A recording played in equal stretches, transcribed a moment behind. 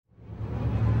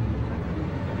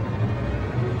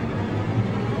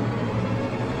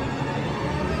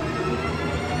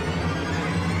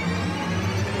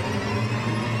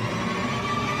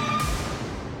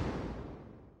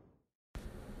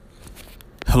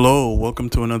Hello, welcome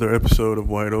to another episode of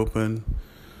Wide Open.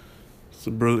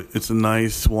 It's a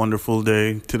nice, wonderful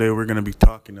day. Today we're going to be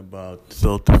talking about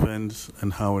self-defense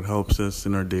and how it helps us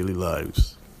in our daily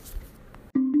lives.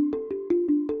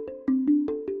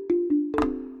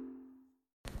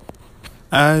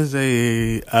 As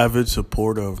a avid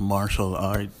supporter of martial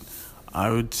art, I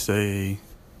would say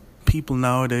people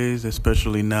nowadays,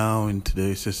 especially now in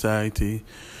today's society,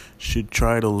 should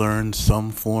try to learn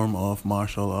some form of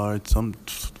martial art, some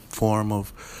form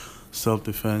of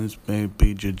self-defense,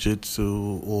 maybe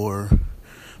jiu-jitsu or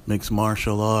mixed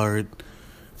martial art,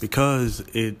 because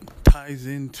it ties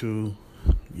into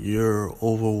your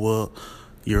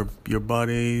your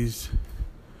body's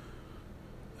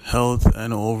health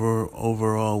and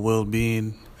overall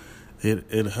well-being.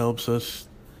 It helps us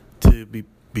to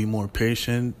be more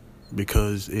patient,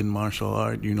 because in martial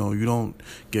art, you don't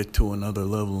get to another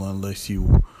level unless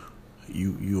you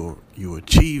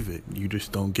achieve it. You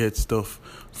just don't get stuff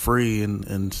free in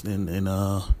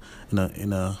a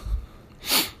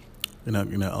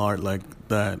art like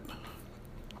that.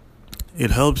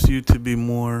 It helps you to be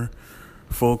more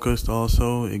focused.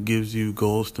 Also, it gives you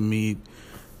goals to meet,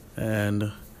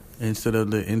 and instead of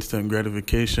the instant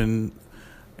gratification,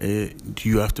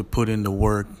 you have to put in the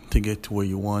work to get to where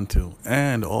you want to.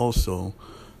 And also,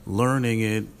 learning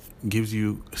it gives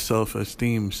you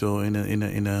self-esteem. So in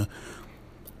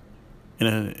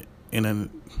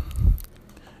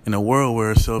a world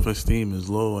where self-esteem is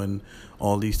low and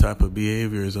all these type of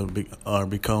behaviors have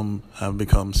become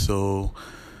so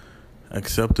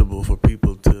acceptable for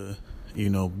people to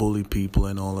bully people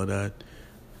and all of that,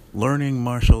 learning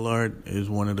martial art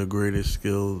is one of the greatest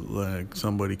skills like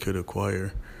somebody could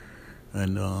acquire.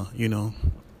 And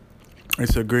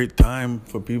it's a great time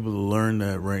for people to learn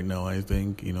that right now. I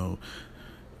think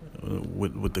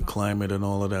with the climate and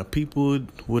all of that, people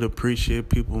would appreciate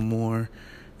people more.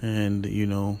 And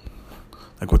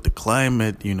like with the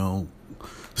climate,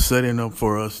 setting up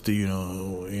for us to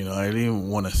I didn't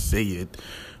want to say it,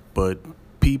 but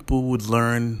people would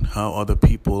learn how other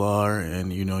people are,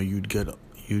 and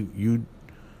you'd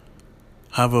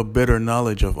have a better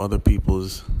knowledge of other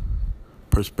people's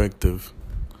perspective,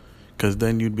 because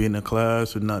then you'd be in a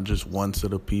class with not just one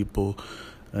set of people,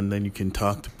 and then you can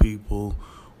talk to people.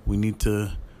 We need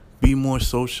to be more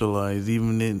socialized,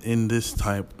 even in this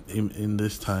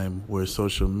time where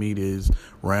social media is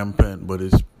rampant, but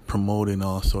it's promoting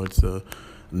all sorts of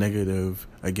negative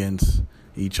against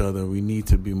each other. We need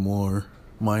to be more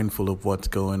mindful of what's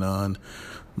going on,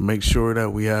 make sure that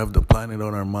we have the planet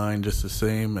on our mind just the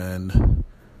same, and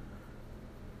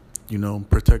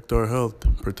protect our health.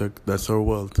 That's our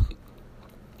wealth.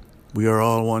 We are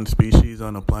all one species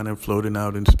on a planet floating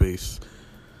out in space.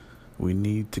 We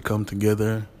need to come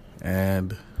together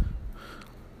and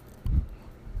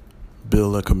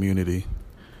build a community.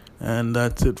 And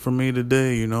that's it for me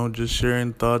today, just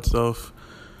sharing thoughts of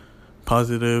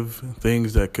positive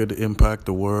things that could impact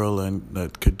the world and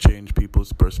that could change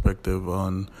people's perspective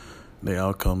on the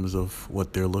outcomes of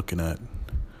what they're looking at.